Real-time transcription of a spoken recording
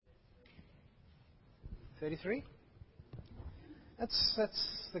33?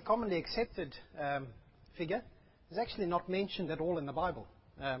 That's the commonly accepted figure. It's actually not mentioned at all in the Bible.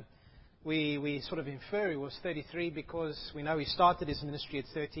 We sort of infer he was 33 because we know he started his ministry at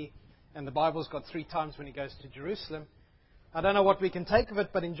 30, and the Bible's got 3 times when he goes to Jerusalem. I don't know what we can take of it,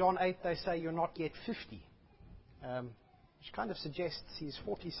 but in John 8 they say you're not yet 50, which kind of suggests he's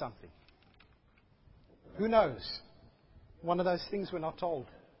 40-something. Who knows? One of those things we're not told.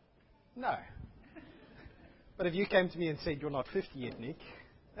 No. But if you came to me and said, you're not 50 yet, Nick,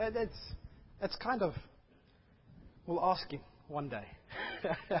 that's kind of, we'll ask him one day.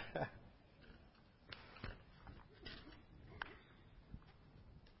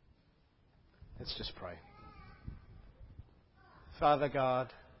 Let's just pray. Father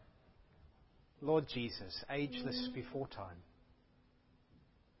God, Lord Jesus, ageless before time,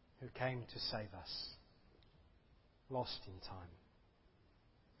 who came to save us, lost in time.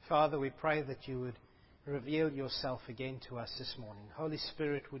 Father, we pray that you would reveal yourself again to us this morning. Holy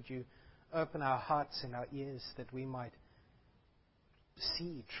Spirit, would you open our hearts and our ears that we might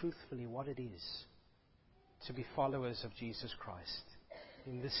see truthfully what it is to be followers of Jesus Christ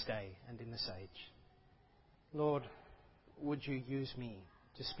in this day and in this age. Lord, would you use me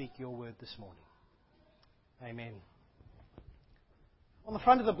to speak your word this morning? Amen. On the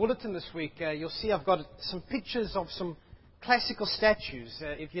front of the bulletin this week, you'll see I've got some pictures of some classical statues.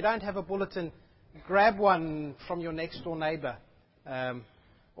 If you don't have a bulletin, grab one from your next door neighbor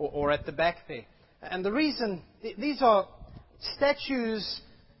or at the back there. And the reason, these are statues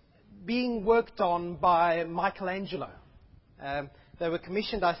being worked on by Michelangelo. They were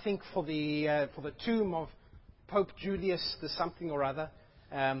commissioned, I think, for the tomb of Pope Julius the something or other.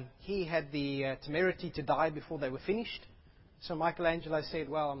 He had the temerity to die before they were finished. So Michelangelo said,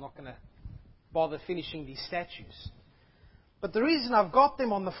 well, I'm not going to bother finishing these statues. But the reason I've got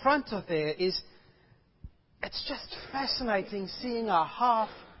them on the front of there is it's just fascinating seeing a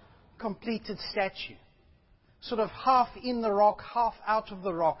half-completed statue. Sort of half in the rock, half out of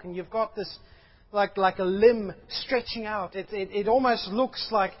the rock. And you've got this like a limb stretching out. It almost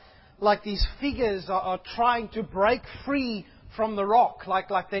looks like these figures are trying to break free from the rock. Like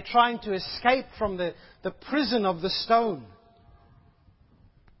they're trying to escape from the prison of the stone.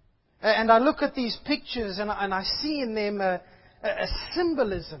 And I look at these pictures and I see in them a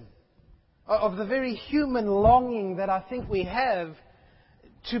symbolism of the very human longing that I think we have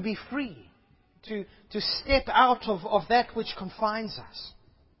to be free, to step out of that which confines us.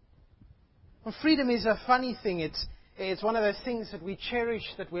 Well, freedom is a funny thing. It's one of those things that we cherish,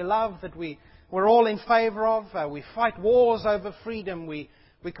 that we love, that we're all in favor of. We fight wars over freedom. We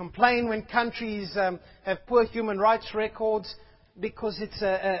complain when countries have poor human rights records because it's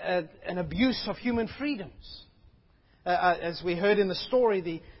an abuse of human freedoms. As we heard in the story,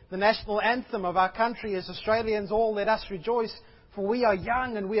 the national anthem of our country is Australians, all let us rejoice, for we are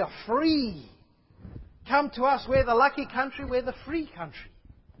young and we are free. Come to us, we're the lucky country, we're the free country.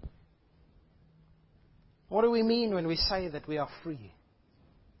 What do we mean when we say that we are free?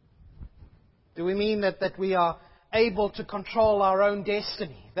 Do we mean that we are able to control our own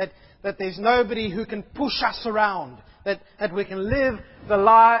destiny? That there's nobody who can push us around? That we can live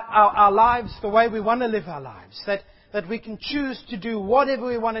our lives the way we want to live our lives? That we can choose to do whatever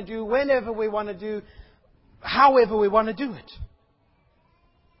we want to do, whenever we want to do, however we want to do it?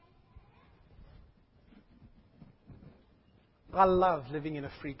 I love living in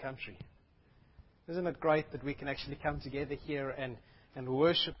a free country. Isn't it great that we can actually come together here and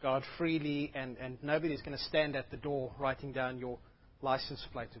worship God freely and nobody's going to stand at the door writing down your license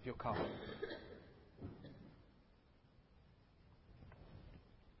plate of your car?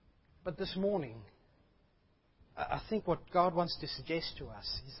 But this morning, I think what God wants to suggest to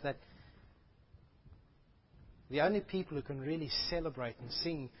us is that the only people who can really celebrate and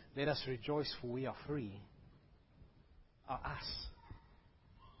sing, "Let us rejoice for we are free," are us.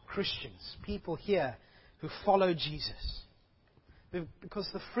 Christians, people here who follow Jesus. Because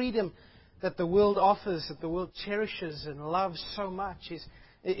the freedom that the world offers, that the world cherishes and loves so much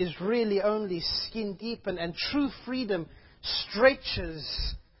is really only skin deep. And true freedom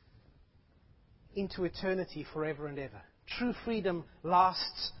stretches into eternity forever and ever. True freedom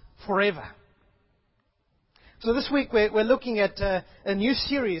lasts forever. So this week we're looking at a new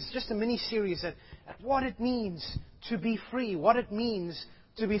series, just a mini-series at what it means to be free, what it means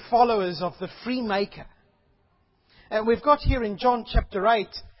to be followers of the free maker. And we've got here in John chapter 8,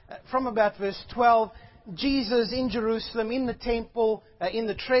 from about verse 12, Jesus in Jerusalem, in the temple, in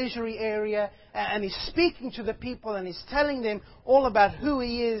the treasury area, and he's speaking to the people and he's telling them all about who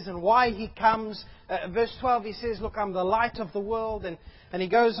he is and why he comes, Verse 12, he says, look, I'm the light of the world. And he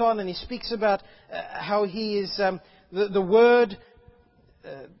goes on and he speaks about how he is the Word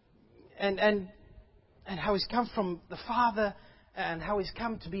and how he's come from the Father and how he's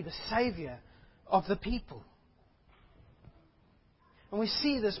come to be the Saviour of the people. And we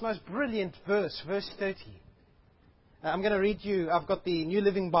see this most brilliant verse, verse 30. I'm going to read you, I've got the New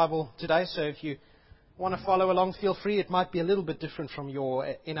Living Bible today, so if you want to follow along, feel free. It might be a little bit different from your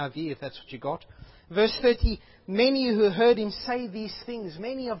NIV if that's what you got. Verse 30, many who heard him say these things,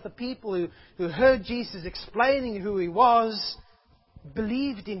 many of the people who heard Jesus explaining who he was,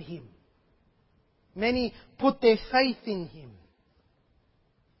 believed in him. Many put their faith in him.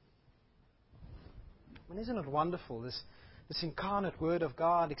 And isn't it wonderful, this incarnate Word of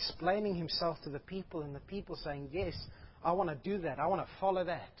God explaining himself to the people and the people saying, yes, I want to do that. I want to follow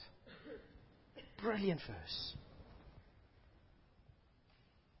that. Brilliant verse.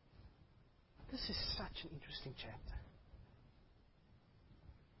 This is such an interesting chapter.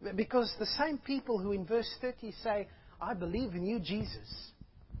 Because the same people who in verse 30 say, I believe in you, Jesus.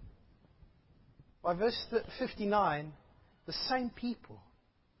 By verse 59, the same people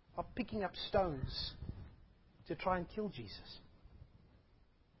are picking up stones to try and kill Jesus.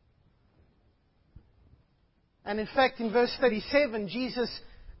 And in fact, in verse 37, Jesus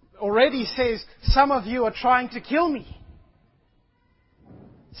already says, some of you are trying to kill me.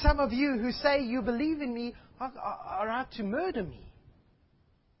 Some of you who say you believe in me are out to murder me.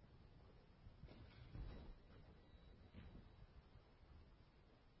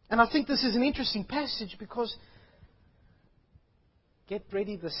 And I think this is an interesting passage because get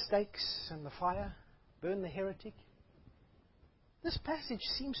ready the stakes and the fire, burn the heretic. This passage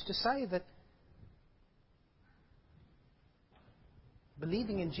seems to say that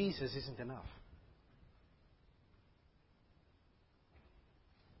believing in Jesus isn't enough.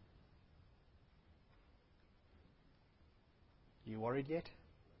 You worried yet?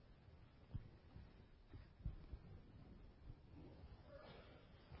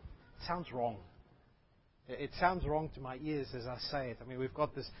 It sounds wrong. It sounds wrong to my ears as I say it. I mean, we've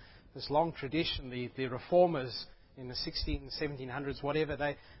got this long tradition. The reformers in the 1700s,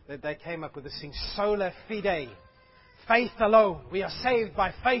 whatever, they came up with this thing, sola fide. Faith alone. We are saved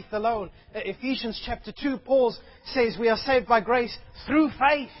by faith alone. Ephesians chapter 2, Paul says we are saved by grace through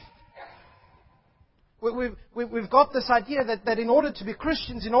faith. We've got this idea that in order to be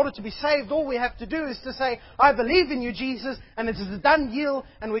Christians, in order to be saved, all we have to do is to say, I believe in you, Jesus, and it is a done deal,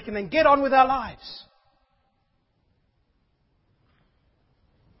 and we can then get on with our lives.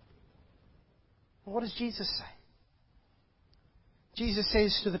 And what does Jesus say? Jesus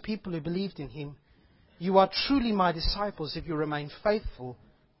says to the people who believed in him, you are truly my disciples if you remain faithful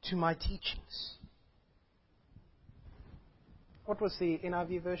to my teachings. What was the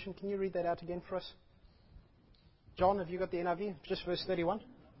NIV version? Can you read that out again for us? John, have you got the NIV? Just verse 31?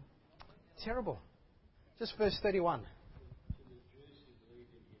 Terrible. Just verse 31.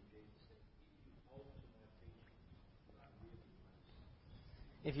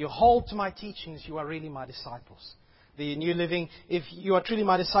 If you hold to my teachings, you are really my disciples. The New Living, if you are truly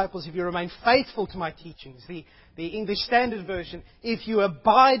my disciples, if you remain faithful to my teachings. The English Standard Version, if you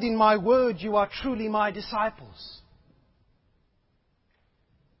abide in my word, you are truly my disciples.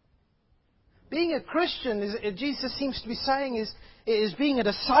 Being a Christian, Jesus seems to be saying, is being a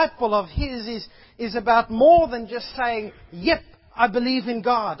disciple of his is about more than just saying, yep, I believe in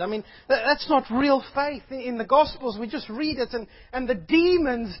God. I mean, that's not real faith. In the Gospels, we just read it and the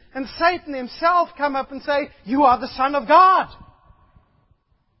demons and Satan himself come up and say, you are the Son of God.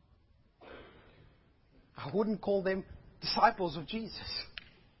 I wouldn't call them disciples of Jesus.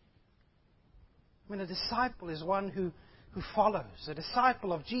 I mean, a disciple is one who follows. A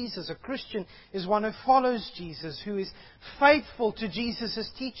disciple of Jesus, a Christian, is one who follows Jesus, who is faithful to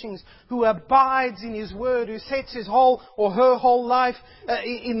Jesus' teachings, who abides in His Word, who sets his whole or her whole life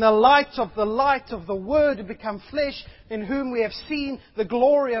in the light of the Word to become flesh, in whom we have seen the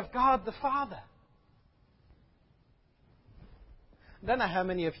glory of God the Father. I don't know how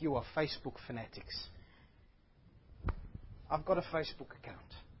many of you are Facebook fanatics. I've got a Facebook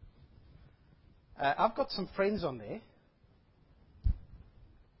account. I've got some friends on there.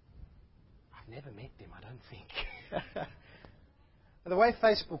 Never met them, I don't think. The way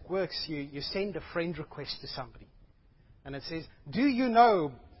Facebook works, you send a friend request to somebody. And it says, do you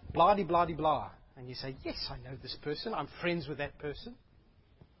know blah de blah de blah? And you say, yes, I know this person. I'm friends with that person.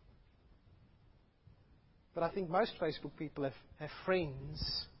 But I think most Facebook people have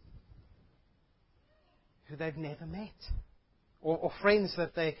friends who they've never met. Or friends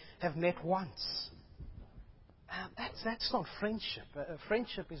that they have met once. That's not friendship.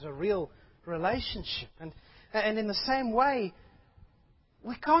 Friendship is a real relationship. And in the same way,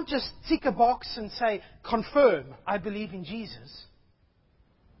 we can't just tick a box and say, confirm, I believe in Jesus.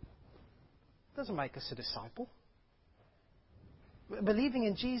 It doesn't make us a disciple. Believing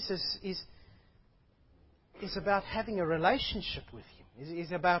in Jesus is about having a relationship with Him.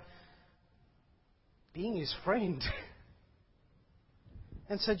 Is about being His friend.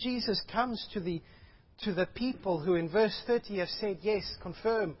 And so Jesus comes to the people who in verse 30 have said, yes,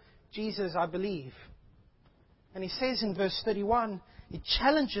 confirm, Jesus, I believe. And He says in verse 31, He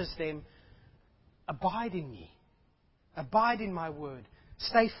challenges them, abide in me. Abide in my word.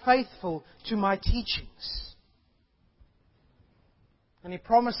 Stay faithful to my teachings. And He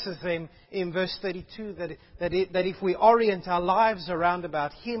promises them in verse 32 that if we orient our lives around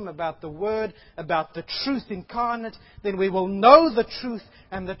about Him, about the Word, about the truth incarnate, then we will know the truth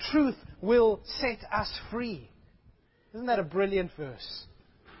and the truth will set us free. Isn't that a brilliant verse?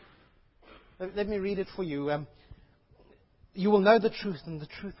 Let me read it for you. You will know the truth and the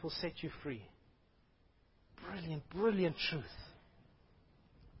truth will set you free. Brilliant, brilliant truth.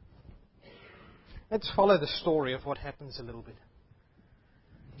 Let's follow the story of what happens a little bit.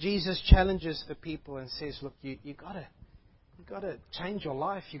 Jesus challenges the people and says, look, you've got to change your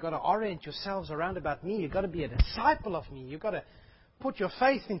life. You've got to orient yourselves around about me. You've got to be a disciple of me. You've got to put your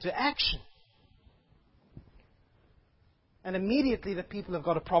faith into action. And immediately the people have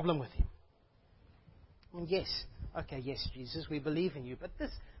got a problem with Him. And yes, Jesus, we believe in you. But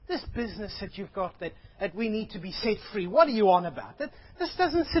this business that you've got that we need to be set free, what are you on about? This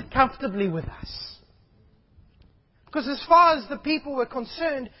doesn't sit comfortably with us. Because as far as the people were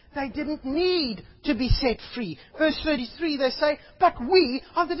concerned, they didn't need to be set free. Verse 33, they say, but we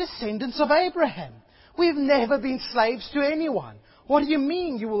are the descendants of Abraham. We've never been slaves to anyone. What do you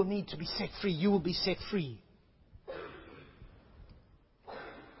mean you will need to be set free? You will be set free. A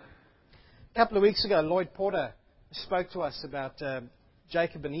couple of weeks ago, Lloyd Porter spoke to us about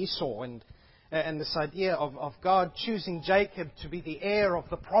Jacob and Esau and this idea of God choosing Jacob to be the heir of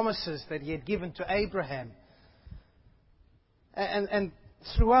the promises that He had given to Abraham. And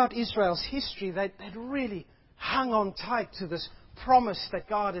throughout Israel's history, they'd really hung on tight to this promise that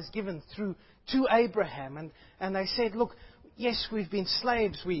God has given to Abraham. And they said, look, yes, we've been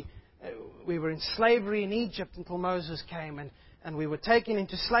slaves. We were in slavery in Egypt until Moses came. And we were taken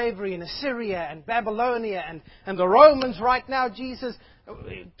into slavery in Assyria and Babylonia and the Romans right now, Jesus,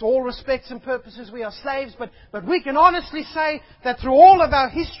 to all respects and purposes, we are slaves. But we can honestly say that through all of our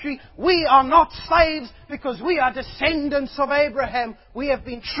history, we are not slaves because we are descendants of Abraham. We have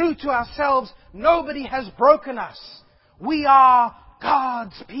been true to ourselves. Nobody has broken us. We are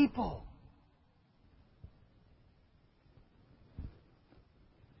God's people.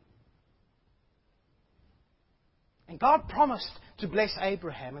 And God promised to bless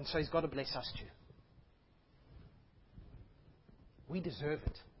Abraham, and so He's got to bless us too. We deserve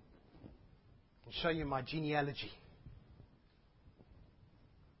it. I'll show you my genealogy.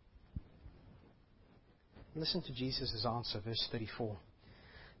 Listen to Jesus' answer, verse 34.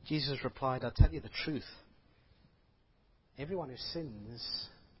 Jesus replied, I tell you the truth. Everyone who sins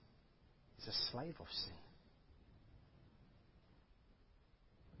is a slave of sin.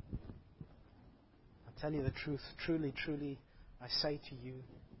 Tell you the truth, truly, truly, I say to you,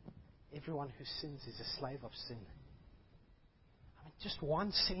 everyone who sins is a slave of sin. I mean, just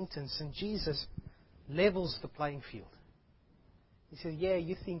one sentence, and Jesus levels the playing field. He says, yeah,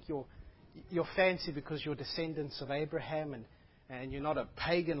 you think you're fancy because you're descendants of Abraham and you're not a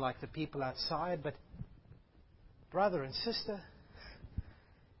pagan like the people outside, but brother and sister,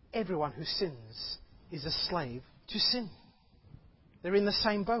 everyone who sins is a slave to sin. They're in the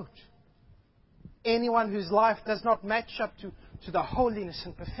same boat. Anyone whose life does not match up to the holiness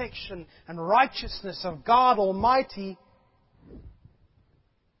and perfection and righteousness of God Almighty,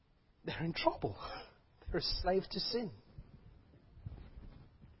 they're in trouble. They're a slave to sin.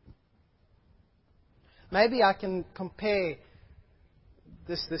 Maybe I can compare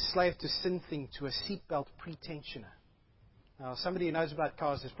this slave to sin thing to a seatbelt pretensioner. Now, somebody who knows about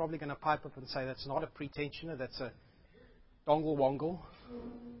cars is probably going to pipe up and say that's not a pretensioner, that's a dongle-wongle,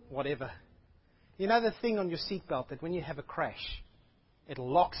 whatever. You know the thing on your seatbelt that when you have a crash, it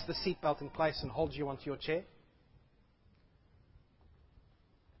locks the seatbelt in place and holds you onto your chair?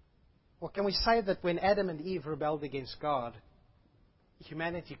 Or can we say that when Adam and Eve rebelled against God,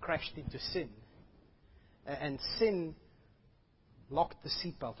 humanity crashed into sin, and sin locked the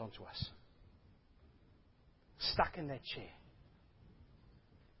seatbelt onto us, stuck in that chair?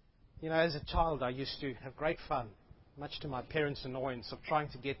 You know, as a child, I used to have great fun, much to my parents' annoyance, of trying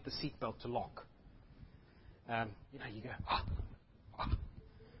to get the seatbelt to lock. You go,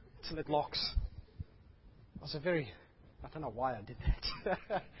 excellent locks. I don't know why I did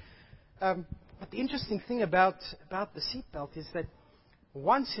that. But the interesting thing about the seatbelt is that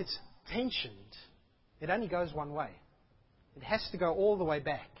once it's tensioned, it only goes one way. It has to go all the way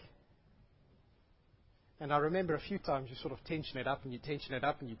back. And I remember a few times you sort of tension it up and you tension it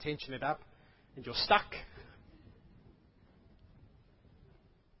up and you tension it up and you're stuck.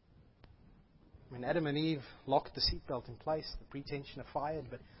 When Adam and Eve locked the seatbelt in place, the pretensioner fired,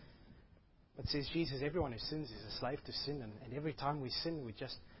 but says Jesus, everyone who sins is a slave to sin, and every time we sin, we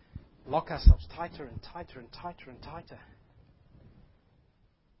just lock ourselves tighter and tighter and tighter and tighter.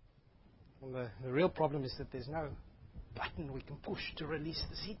 And the real problem is that there's no button we can push to release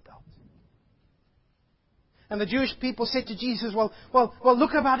the seatbelt. And the Jewish people said to Jesus, well,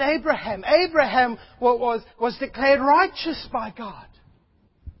 look about Abraham. Abraham was declared righteous by God.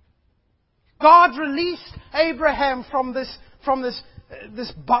 God released Abraham from this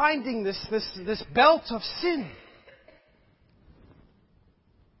binding, this belt of sin.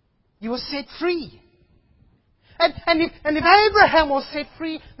 You were set free. And if Abraham was set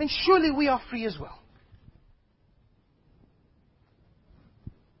free, then surely we are free as well.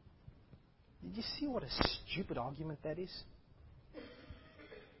 Did you see what a stupid argument that is?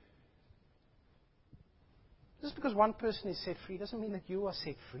 Just because one person is set free doesn't mean that you are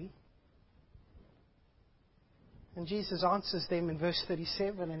set free. And Jesus answers them in verse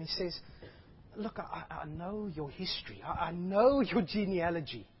 37 and He says, look, I know your history. I know your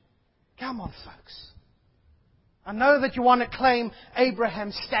genealogy. Come on, folks. I know that you want to claim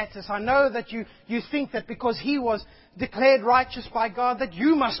Abraham's status. I know that you think that because he was declared righteous by God that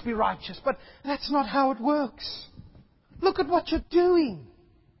you must be righteous. But that's not how it works. Look at what you're doing.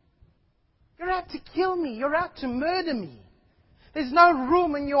 You're out to kill me. You're out to murder me. There's no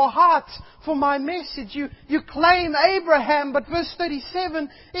room in your heart for my message. You claim Abraham, but verse 37,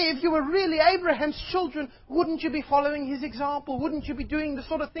 if you were really Abraham's children, wouldn't you be following his example? Wouldn't you be doing the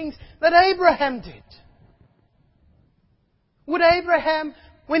sort of things that Abraham did? Would Abraham,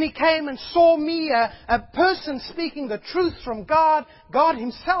 when he came and saw me, a person speaking the truth from God, God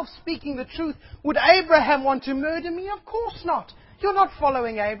Himself speaking the truth, would Abraham want to murder me? Of course not. You're not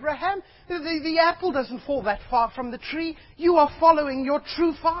following Abraham. The apple doesn't fall that far from the tree. You are following your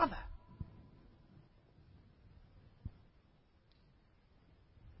true father.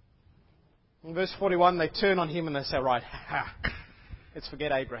 In verse 41, they turn on him and they say, right, let's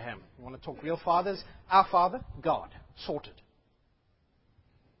forget Abraham. You want to talk real fathers? Our Father, God. Sorted.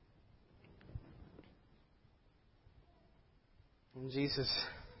 And Jesus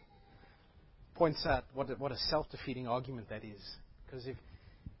points out what a self-defeating argument that is. Because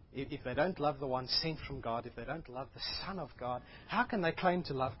if they don't love the one sent from God, if they don't love the Son of God, how can they claim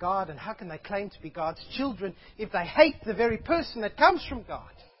to love God and how can they claim to be God's children if they hate the very person that comes from God?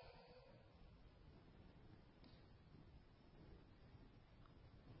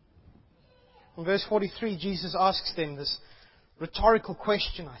 In verse 43, Jesus asks them this rhetorical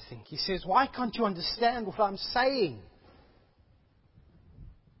question, I think. He says, why can't you understand what I'm saying?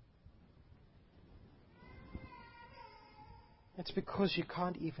 It's because you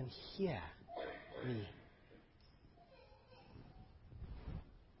can't even hear me.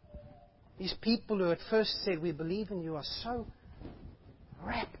 These people who at first said, we believe in you, are so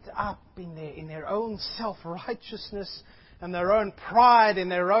wrapped up in their own self-righteousness and their own pride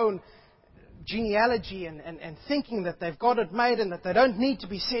and their own genealogy and thinking that they've got it made and that they don't need to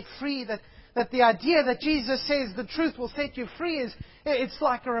be set free, that the idea that Jesus says the truth will set you free it's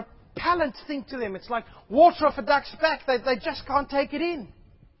like a repellent thing to them. It's like water off a duck's back. They just can't take it in.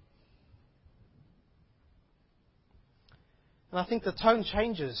 And I think the tone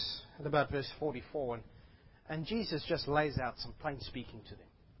changes at about verse 44 and Jesus just lays out some plain speaking to them.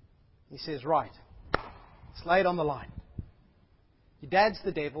 He says, right, it's laid on the line. Your dad's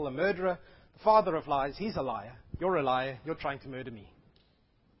the devil, a murderer, the father of lies. He's a liar. You're a liar. You're trying to murder me.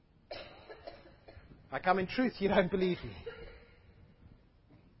 I come in truth. You don't believe me.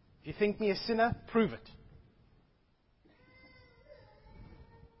 If you think me a sinner, prove it.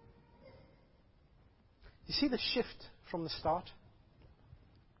 You see the shift from the start?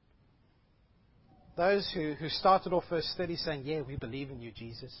 Those who started off verse 30 saying, yeah, we believe in you,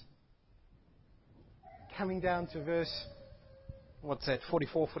 Jesus. Coming down to verse,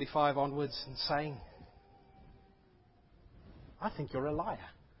 44, 45 onwards and saying, I think you're a liar.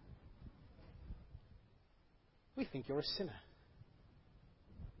 We think you're a sinner.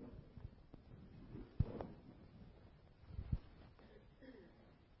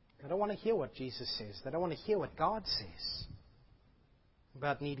 They don't want to hear what Jesus says. They don't want to hear what God says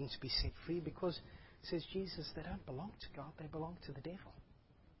about needing to be set free because, says Jesus, they don't belong to God. They belong to the devil.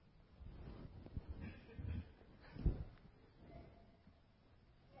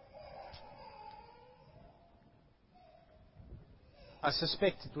 I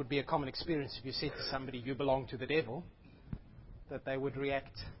suspect it would be a common experience if you said to somebody, you belong to the devil, that they would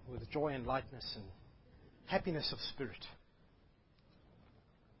react with joy and lightness and happiness of spirit,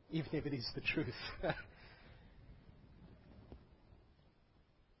 even if it is the truth.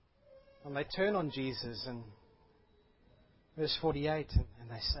 And they turn on Jesus, and verse 48, and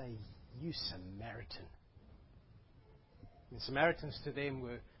they say, "You Samaritan." And Samaritans to them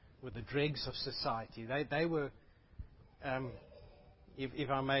were the dregs of society. They were, if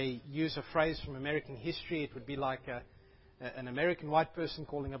I may use a phrase from American history, it would be like an American white person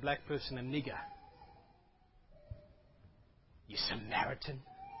calling a black person a nigger. "You Samaritan."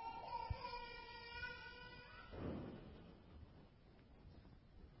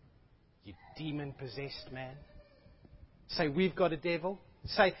 "You demon-possessed man." Say, "We've got a devil."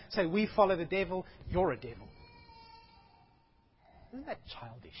 Say, "We follow the devil." "You're a devil." Isn't that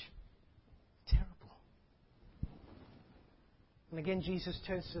childish? Terrible. And again, Jesus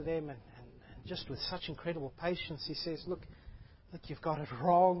turns to them and just with such incredible patience, He says, look, you've got it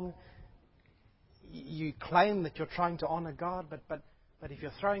wrong. You claim that you're trying to honor God, but if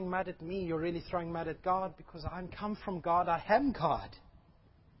you're throwing mud at me, you're really throwing mud at God, because I come from God. I am God.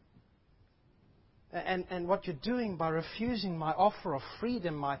 And what you're doing by refusing my offer of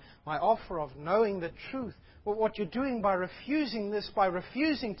freedom, my offer of knowing the truth, what you're doing by refusing this, by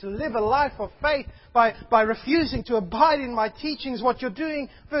refusing to live a life of faith, by refusing to abide in my teachings, what you're doing,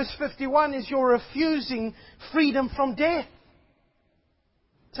 verse 51, is you're refusing freedom from death.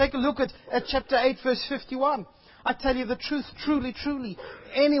 Take a look at chapter 8, verse 51. "I tell you the truth, truly, truly,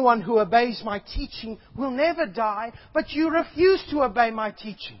 anyone who obeys my teaching will never die, but you refuse to obey my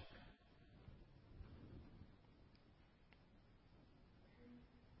teaching."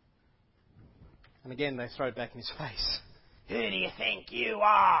 And again, they throw it back in His face. "Who do you think you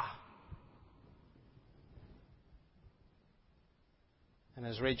are?" And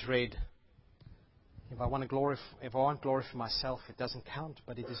as Reg read, if I want to glorify myself, it doesn't count,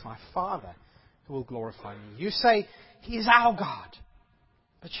 but it is my Father who will glorify me. You say, "He is our God,"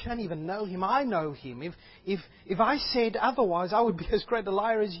 but you don't even know Him. I know Him. If I said otherwise, I would be as great a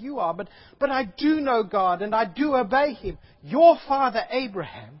liar as you are. But I do know God, and I do obey Him. Your father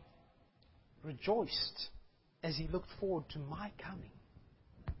Abraham rejoiced as he looked forward to my coming.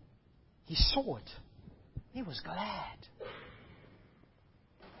 He saw it. He was glad.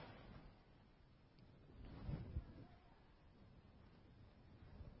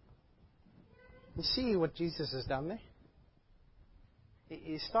 You see what Jesus has done there?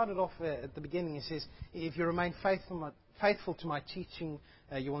 He started off at the beginning. He says, "If you remain faithful to my teaching,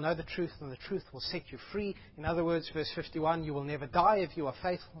 you will know the truth, and the truth will set you free." In other words, verse 51, you will never die if you are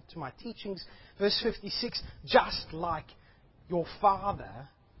faithful to my teachings. Verse 56, just like your father,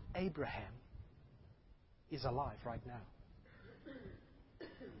 Abraham, is alive right now.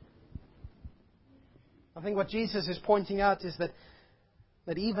 I think what Jesus is pointing out is that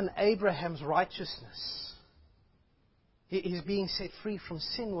even Abraham's righteousness, his being set free from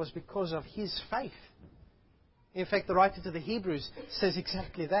sin, was because of his faith. In fact, the writer to the Hebrews says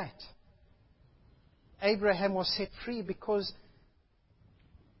exactly that. Abraham was set free because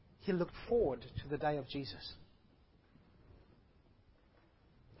he looked forward to the day of Jesus.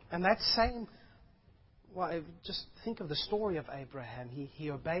 And that same, just think of the story of Abraham. He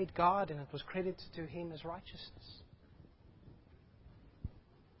obeyed God, and it was credited to him as righteousness.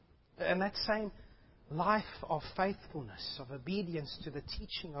 And that same life of faithfulness, of obedience to the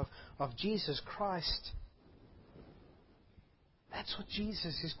teaching of Jesus Christ, that's what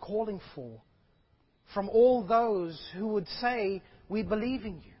Jesus is calling for from all those who would say, "We believe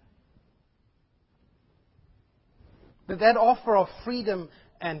in you." That offer of freedom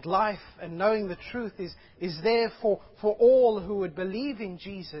and life and knowing the truth is there for all who would believe in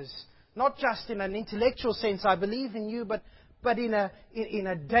Jesus. Not just in an intellectual sense, "I believe in you," but in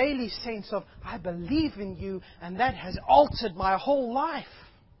a daily sense of, "I believe in you, and that has altered my whole life."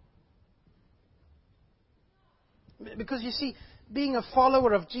 Because you see, being a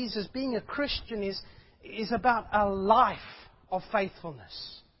follower of Jesus, being a Christian, is about a life of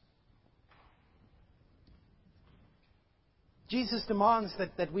faithfulness. Jesus demands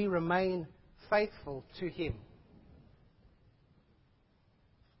that we remain faithful to Him.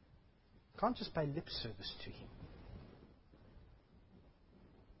 You can't just pay lip service to Him.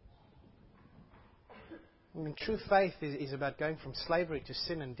 I mean, true faith is about going from slavery to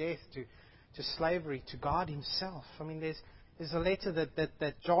sin and death to slavery to God Himself. I mean, there's a letter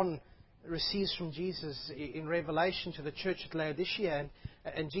that John receives from Jesus in Revelation to the church at Laodicea,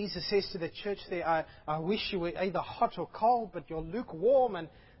 and Jesus says to the church there, I wish you were either hot or cold, but you're lukewarm, and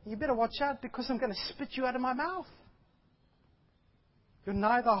you better watch out because I'm going to spit you out of my mouth. You're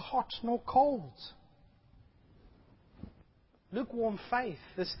neither hot nor cold. Lukewarm faith.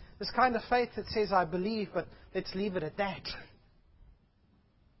 This kind of faith that says, I believe, but let's leave it at that.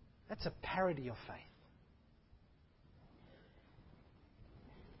 That's a parody of faith.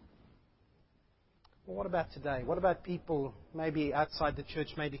 Well, what about today? What about people maybe outside the church,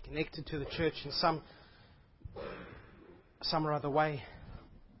 maybe connected to the church in some or other way?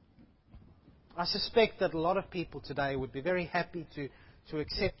 I suspect that a lot of people today would be very happy to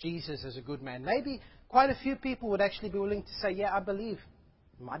accept Jesus as a good man. Maybe quite a few people would actually be willing to say, yeah, I believe.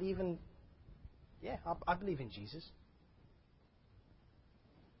 Might even, yeah, I believe in Jesus.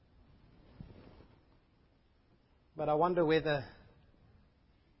 But I wonder whether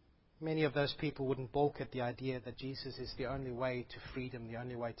many of those people wouldn't balk at the idea that Jesus is the only way to freedom, the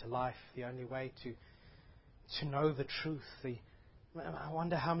only way to life, the only way to know the truth. I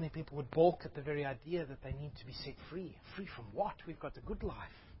wonder how many people would balk at the very idea that they need to be set free. Free from what? We've got the good life.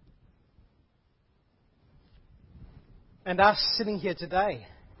 And us sitting here today,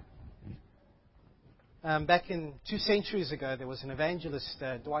 back in 2 centuries ago, there was an evangelist,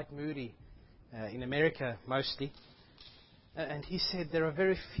 Dwight Moody, in America mostly, and he said there are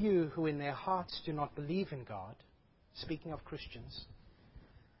very few who in their hearts do not believe in God, speaking of Christians,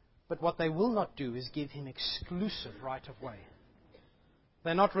 but what they will not do is give Him exclusive right of way.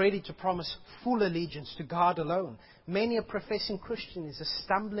 They're not ready to promise full allegiance to God alone. Many a professing Christian is a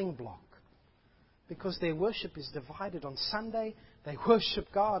stumbling block because their worship is divided on Sunday. They worship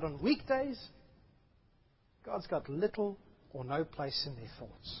God on weekdays. God's got little or no place in their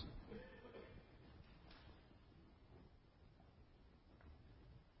thoughts.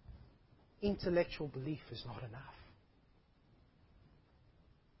 Intellectual belief is not enough.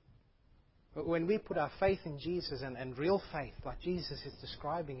 But when we put our faith in Jesus and real faith, like Jesus is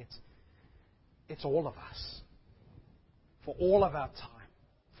describing, it's all of us. For all of our time.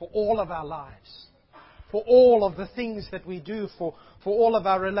 For all of our lives. For all of the things that we do. For all of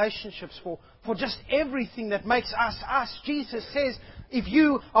our relationships. For just everything that makes us us. Jesus says, if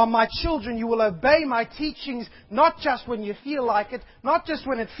you are my children, you will obey my teachings, not just when you feel like it, not just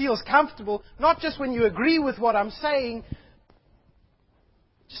when it feels comfortable, not just when you agree with what I'm saying.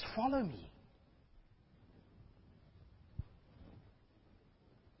 Just follow me.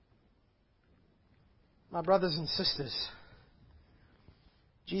 My brothers and sisters,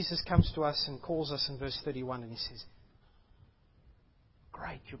 Jesus comes to us and calls us in verse 31 and He says,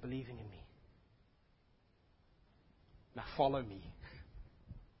 great, you're believing in me. Now follow me.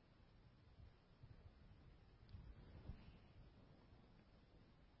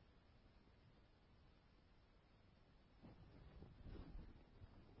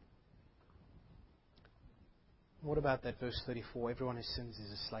 What about that verse 34? Everyone who sins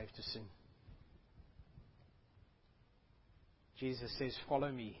is a slave to sin. Jesus says,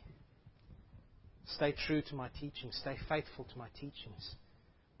 follow me. Stay true to my teachings. Stay faithful to my teachings.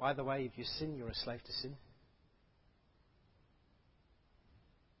 By the way, if you sin, you're a slave to sin.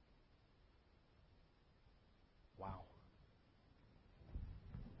 Wow.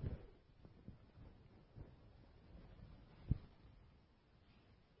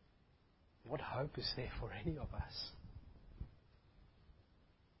 What hope is there for any of us?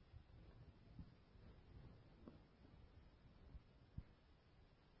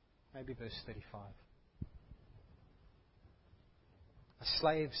 Maybe verse 35. A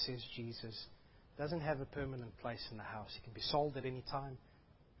slave, says Jesus, doesn't have a permanent place in the house. He can be sold at any time.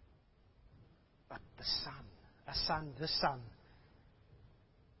 But the son,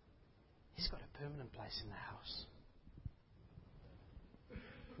 he's got a permanent place in the house.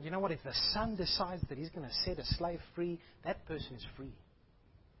 You know what? If the son decides that he's going to set a slave free, that person is free.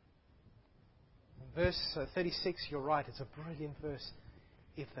 In verse 36, you're right. It's a brilliant verse.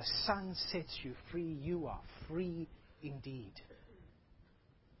 If the Son sets you free, you are free indeed.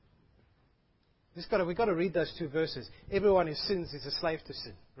 We've got to read those 2 verses. Everyone who sins is a slave to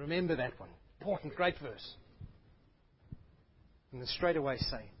sin. Remember that one. Important, great verse. And then straight away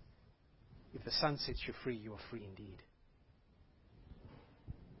say, if the Son sets you free, you are free indeed.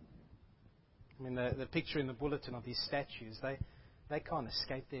 I mean, the picture in the bulletin of these statues, they can't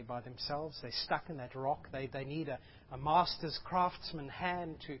escape there by themselves. They're stuck in that rock. They need a master's craftsman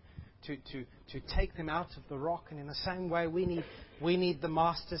hand to take them out of the rock. And in the same way, we need the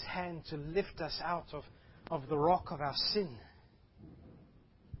master's hand to lift us out of the rock of our sin.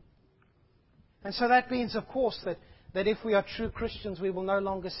 And so that means, of course, that if we are true Christians, we will no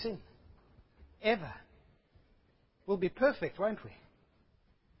longer sin. Ever. We'll be perfect, won't we?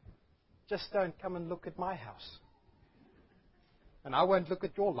 Just don't come and look at my house. And I won't look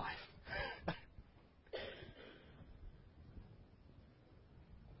at your life.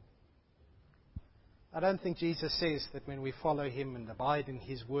 I don't think Jesus says that when we follow Him and abide in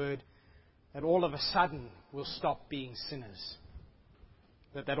His Word, that all of a sudden we'll stop being sinners.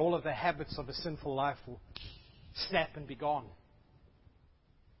 That all of the habits of a sinful life will snap and be gone.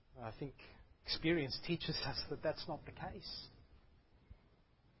 I think experience teaches us that that's not the case.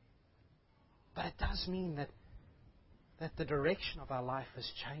 But it does mean that the direction of our life has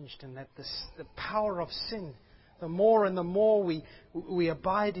changed, and that the power of sin, the more and the more we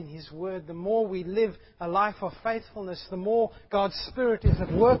abide in His Word, the more we live a life of faithfulness, the more God's Spirit is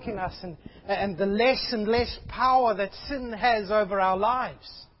at work in us, and the less and less power that sin has over our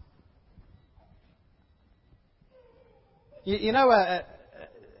lives. You know,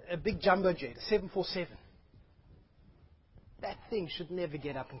 a big jumbo jet, a 747, that thing should never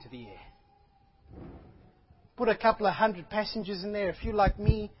get up into the air. Put a couple of 100 passengers in there. If you're like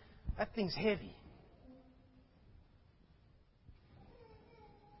me, that thing's heavy.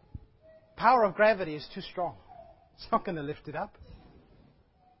 Power of gravity is too strong. It's not going to lift it up.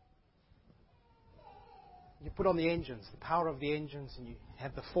 You put on the engines, the power of the engines, and you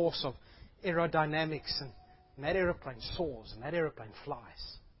have the force of aerodynamics, and that aeroplane soars, and that aeroplane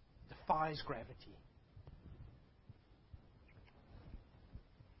flies, defies gravity.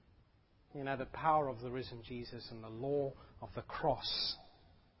 You know, the power of the risen Jesus and the law of the cross.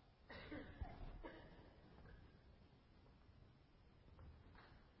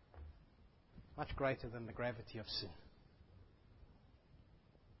 Much greater than the gravity of sin.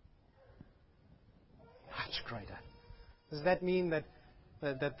 Much greater. Does that mean that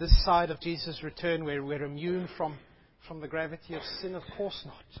this side of Jesus' return we're immune from the gravity of sin? Of course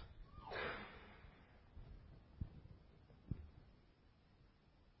not.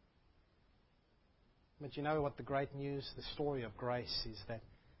 But you know what the great news, the story of grace, is that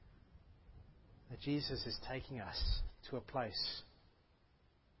Jesus is taking us to a place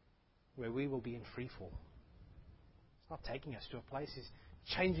where we will be in free fall. He's not taking us to a place, He's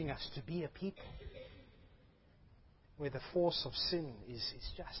changing us to be a people where the force of sin is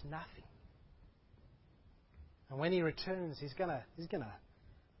just nothing. And when He returns, He's gonna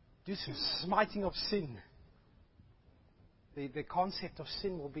do some smiting of sin. The concept of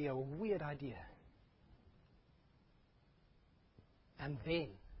sin will be a weird idea. And then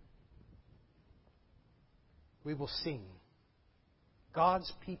we will sing,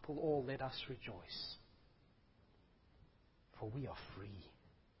 God's people all, let us rejoice, for we are free.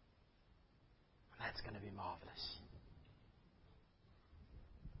 And that's going to be marvelous.